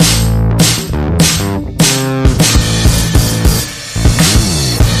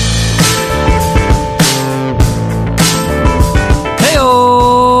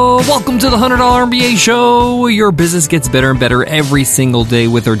the $100 MBA Show. Your business gets better and better every single day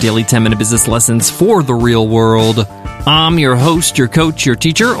with our daily 10-minute business lessons for the real world. I'm your host, your coach, your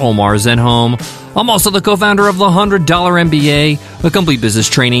teacher, Omar Zenhom. I'm also the co-founder of the $100 MBA, a complete business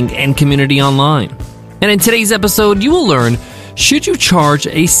training and community online. And in today's episode, you will learn, should you charge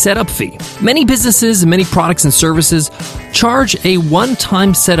a setup fee? Many businesses, many products and services charge a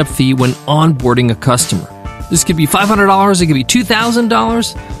one-time setup fee when onboarding a customer. This could be $500, it could be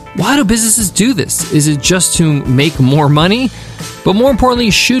 $2,000. Why do businesses do this? Is it just to make more money? But more importantly,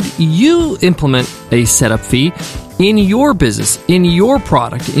 should you implement a setup fee in your business, in your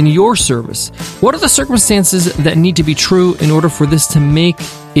product, in your service? What are the circumstances that need to be true in order for this to make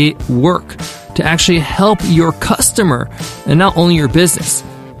it work, to actually help your customer and not only your business?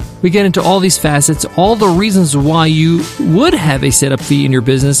 We get into all these facets, all the reasons why you would have a setup fee in your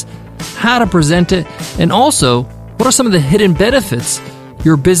business, how to present it, and also what are some of the hidden benefits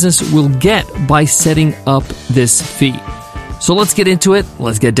your business will get by setting up this fee. So let's get into it.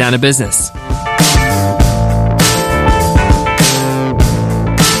 Let's get down to business.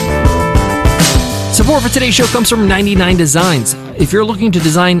 Support for today's show comes from 99 Designs. If you're looking to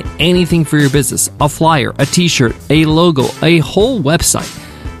design anything for your business, a flyer, a t-shirt, a logo, a whole website,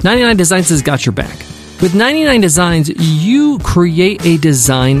 99 Designs has got your back. With 99 Designs, you create a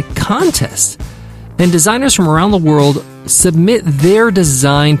design contest. And designers from around the world submit their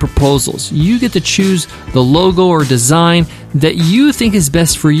design proposals. You get to choose the logo or design that you think is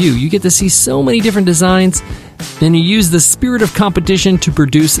best for you. You get to see so many different designs, and you use the spirit of competition to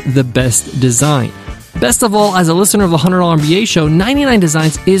produce the best design. Best of all, as a listener of the $100 MBA Show, 99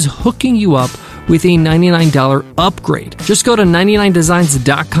 Designs is hooking you up with a $99 upgrade. Just go to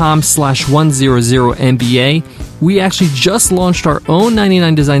 99designs.com/100MBA. We actually just launched our own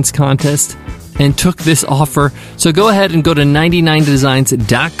 99 Designs contest and took this offer. So go ahead and go to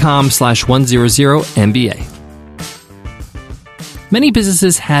 99designs.com/100MBA. Many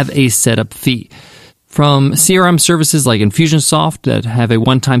businesses have a setup fee. From CRM services like Infusionsoft that have a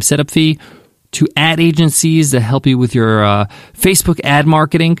one-time setup fee, to ad agencies that help you with your Facebook ad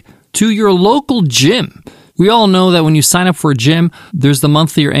marketing, to your local gym. We all know that when you sign up for a gym, there's the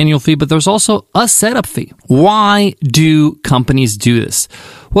monthly or annual fee, but there's also a setup fee. Why do companies do this?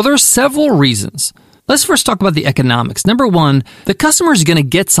 Well, there are several reasons. Let's first talk about the economics. Number one, the customer is going to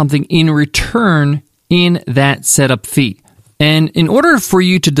get something in return in that setup fee. And in order for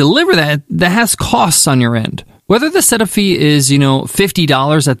you to deliver that has costs on your end. Whether the setup fee is,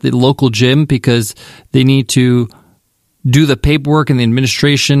 $50 at the local gym because they need to do the paperwork and the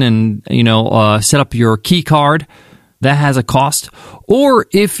administration and, set up your key card, that has a cost. Or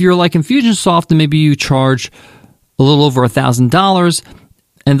if you're like Infusionsoft, then maybe you charge a little over $1,000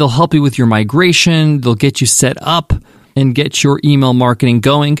 and they'll help you with your migration. They'll get you set up and get your email marketing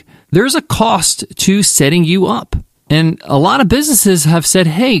going. There's a cost to setting you up. And a lot of businesses have said,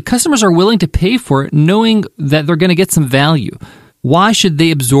 hey, customers are willing to pay for it knowing that they're going to get some value. Why should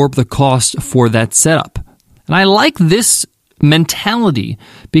they absorb the cost for that setup? And I like this mentality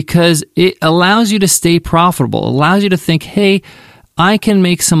because it allows you to stay profitable, allows you to think, hey, I can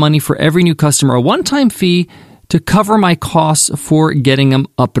make some money for every new customer, a one-time fee to cover my costs for getting them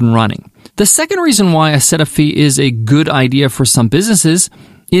up and running. The second reason why a setup fee is a good idea for some businesses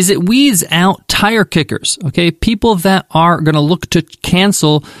is it weeds out tire kickers, okay? People that are going to look to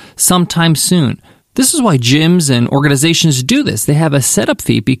cancel sometime soon. This is why gyms and organizations do this. They have a setup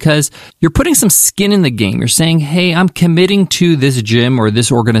fee because you're putting some skin in the game. You're saying, hey, I'm committing to this gym or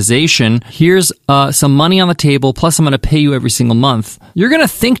this organization. Here's some money on the table, plus I'm going to pay you every single month. You're going to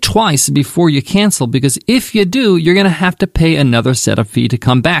think twice before you cancel because if you do, you're going to have to pay another setup fee to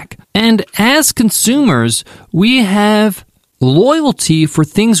come back. And as consumers, we have loyalty for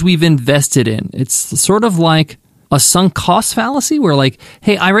things we've invested in. It's sort of like a sunk cost fallacy where like,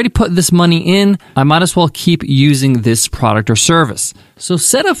 hey, I already put this money in. I might as well keep using this product or service. So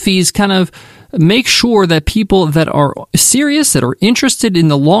setup fees kind of make sure that people that are serious, that are interested in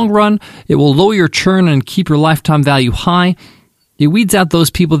the long run, it will lower your churn and keep your lifetime value high. It weeds out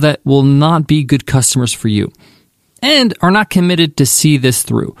those people that will not be good customers for you and are not committed to see this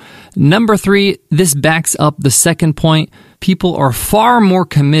through. Number 3, this backs up the second point. People are far more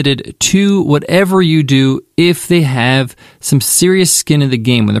committed to whatever you do if they have some serious skin in the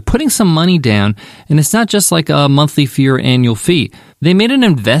game. When they're putting some money down, and it's not just like a monthly fee or annual fee. They made an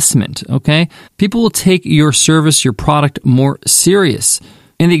investment, okay? People will take your service, your product more serious.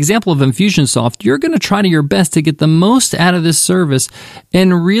 In the example of Infusionsoft, you're going to try to your best to get the most out of this service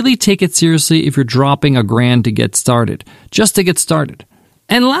and really take it seriously if you're dropping $1,000 to get started, just to get started.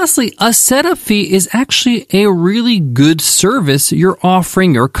 And lastly, a setup fee is actually a really good service you're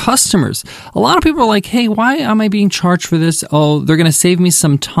offering your customers. A lot of people are like, hey, why am I being charged for this? Oh, they're going to save me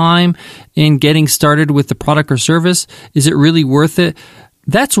some time in getting started with the product or service. Is it really worth it?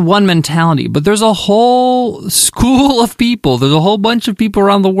 That's one mentality, but there's a whole school of people. There's a whole bunch of people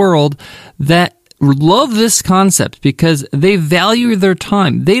around the world that love this concept because they value their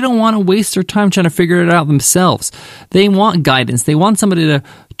time. They don't want to waste their time trying to figure it out themselves. They want guidance. They want somebody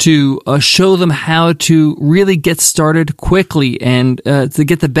to show them how to really get started quickly and to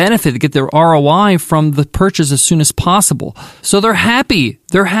get the benefit, to get their ROI from the purchase as soon as possible. So they're happy.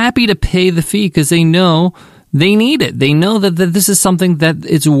 They're happy to pay the fee because they know they need it. They know that this is something that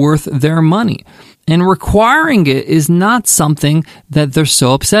it's worth their money. And requiring it is not something that they're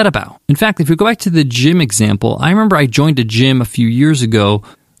so upset about. In fact, if we go back to the gym example, I remember I joined a gym a few years ago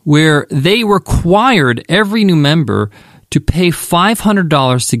where they required every new member to pay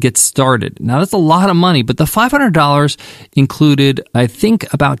 $500 to get started. Now, that's a lot of money, but the $500 included, I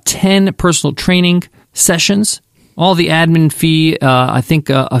think, about 10 personal training sessions, all the admin fee, I think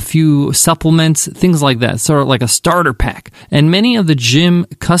a few supplements, things like that, sort of like a starter pack. And many of the gym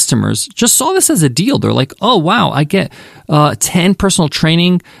customers just saw this as a deal. They're like, oh, wow, I get 10 personal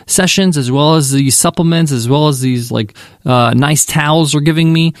training sessions as well as these supplements, as well as these like nice towels they're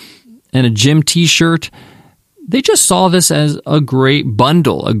giving me and a gym t-shirt. They just saw this as a great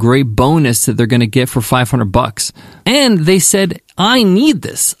bundle, a great bonus that they're going to get for $500. And they said, I need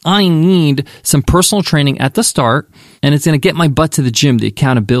this. I need some personal training at the start, and it's going to get my butt to the gym, the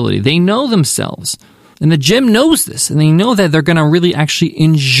accountability. They know themselves. And the gym knows this, and they know that they're going to really actually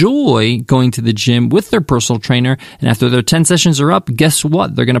enjoy going to the gym with their personal trainer. And after their 10 sessions are up, guess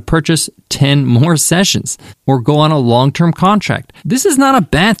what? They're going to purchase 10 more sessions or go on a long-term contract. This is not a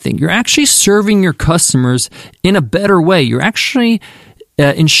bad thing. You're actually serving your customers in a better way. You're actually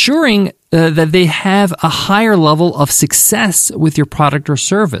ensuring that they have a higher level of success with your product or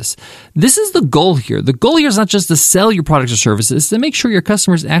service. This is the goal here. The goal here is not just to sell your products or services, it's to make sure your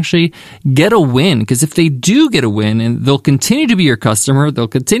customers actually get a win. Because if they do get a win, and they'll continue to be your customer, they'll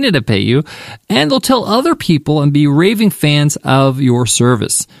continue to pay you, and they'll tell other people and be raving fans of your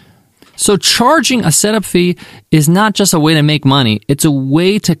service. So charging a setup fee is not just a way to make money, it's a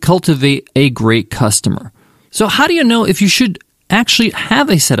way to cultivate a great customer. So how do you know if you should actually have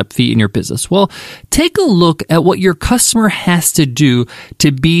a setup fee in your business? Well, take a look at what your customer has to do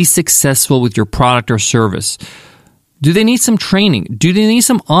to be successful with your product or service. Do they need some training? Do they need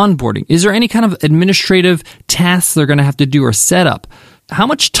some onboarding? Is there any kind of administrative tasks they're going to have to do or set up? How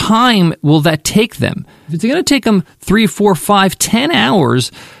much time will that take them? If it's going to take them 3, 4, 5, 10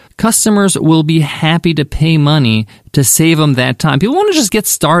 hours, customers will be happy to pay money to save them that time. People want to just get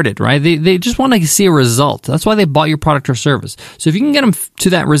started, right? They just want to see a result. That's why they bought your product or service. So if you can get them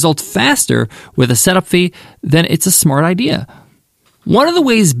to that result faster with a setup fee, then it's a smart idea. One of the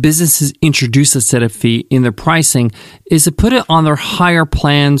ways businesses introduce a setup fee in their pricing is to put it on their higher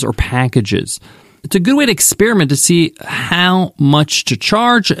plans or packages. It's a good way to experiment to see how much to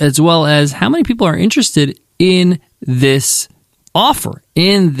charge, as well as how many people are interested in this offer,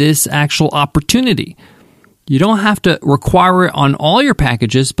 in this actual opportunity. You don't have to require it on all your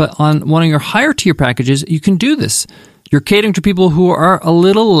packages, but on one of your higher tier packages, you can do this. You're catering to people who are a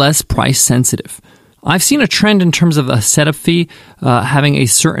little less price sensitive. I've seen a trend in terms of a setup fee having a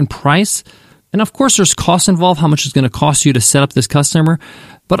certain price. And of course, there's costs involved, how much it's going to cost you to set up this customer.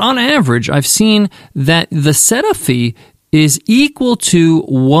 But on average, I've seen that the setup fee is equal to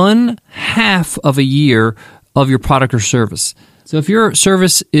 1/2 of a year of your product or service. So if your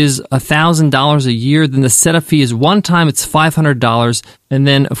service is $1,000 a year, then the setup fee is one time, it's $500. And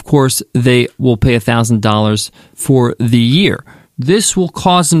then, of course, they will pay $1,000 for the year. This will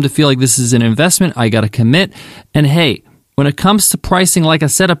cause them to feel like this is an investment. I got to commit. And hey, when it comes to pricing like a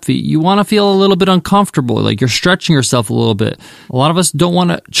setup fee, you want to feel a little bit uncomfortable, like you're stretching yourself a little bit. A lot of us don't want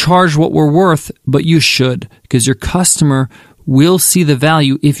to charge what we're worth, but you should, because your customer will see the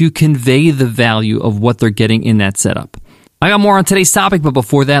value if you convey the value of what they're getting in that setup. I got more on today's topic, but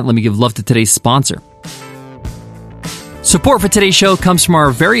before that, let me give love to today's sponsor. Support for today's show comes from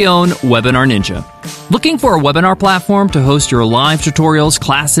our very own Webinar Ninja. Looking for a webinar platform to host your live tutorials,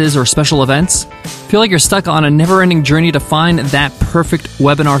 classes, or special events? Feel like you're stuck on a never-ending journey to find that perfect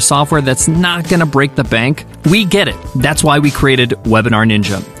webinar software that's not going to break the bank? We get it. That's why we created Webinar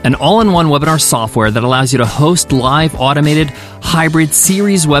Ninja, an all-in-one webinar software that allows you to host live, automated, hybrid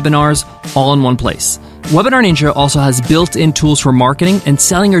series webinars all in one place. Webinar Ninja also has built-in tools for marketing and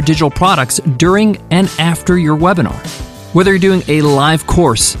selling your digital products during and after your webinar. Whether you're doing a live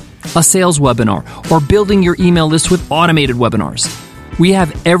course, a sales webinar, or building your email list with automated webinars, we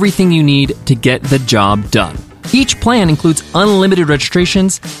have everything you need to get the job done. Each plan includes unlimited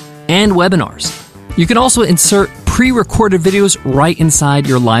registrations and webinars. You can also insert pre-recorded videos right inside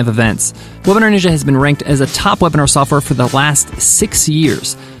your live events. Webinar Ninja has been ranked as a top webinar software for the last 6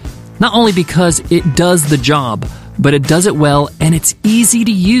 years. Not only because it does the job, but it does it well and it's easy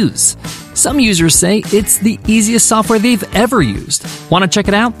to use. Some users say it's the easiest software they've ever used. Want to check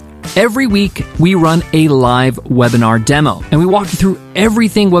it out? Every week, we run a live webinar demo, and we walk you through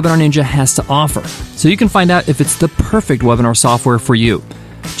everything Webinar Ninja has to offer, so you can find out if it's the perfect webinar software for you.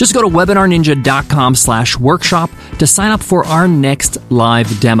 Just go to webinarninja.com/workshop to sign up for our next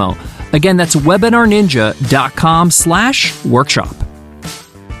live demo. Again, that's webinarninja.com/workshop.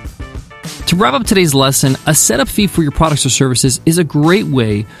 To wrap up today's lesson, a setup fee for your products or services is a great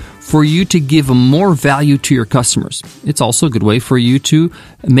way for you to give more value to your customers. It's also a good way for you to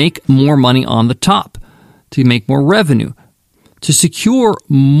make more money on the top, to make more revenue, to secure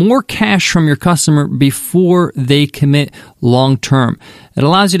more cash from your customer before they commit long term. It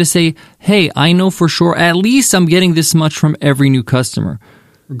allows you to say, hey, I know for sure at least I'm getting this much from every new customer.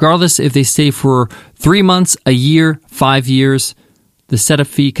 Regardless if they stay for 3 months, a year, 5 years, the setup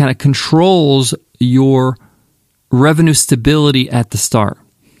fee kind of controls your revenue stability at the start.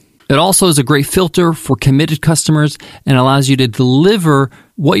 It also is a great filter for committed customers and allows you to deliver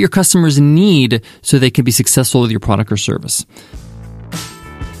what your customers need so they can be successful with your product or service.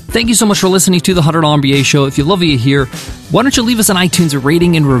 Thank you so much for listening to the $100 MBA Show. If you love what you hear, why don't you leave us an iTunes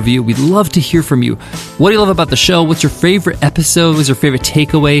rating and review? We'd love to hear from you. What do you love about the show? What's your favorite episode? What's your favorite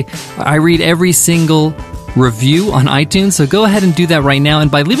takeaway? I read every single review on iTunes, so go ahead and do that right now. And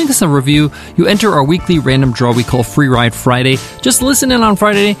by leaving us a review, you enter our weekly random draw we call Free Ride Friday. Just listen in on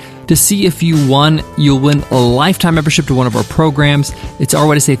Friday to see if you won. You'll win a lifetime membership to one of our programs. It's our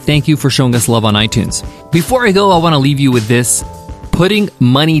way to say thank you for showing us love on iTunes. Before I go, I want to leave you with this. Putting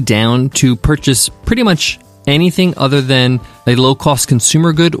money down to purchase pretty much anything other than a low-cost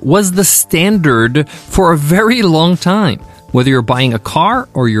consumer good was the standard for a very long time. Whether you're buying a car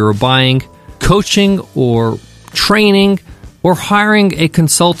or you're buying coaching or training or hiring a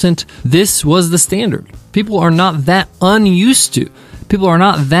consultant, this was the standard. People are not that unused to. People are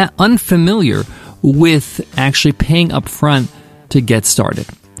not that unfamiliar with actually paying up front to get started.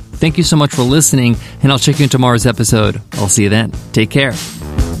 Thank you so much for listening, and I'll check you in tomorrow's episode. I'll see you then. Take care.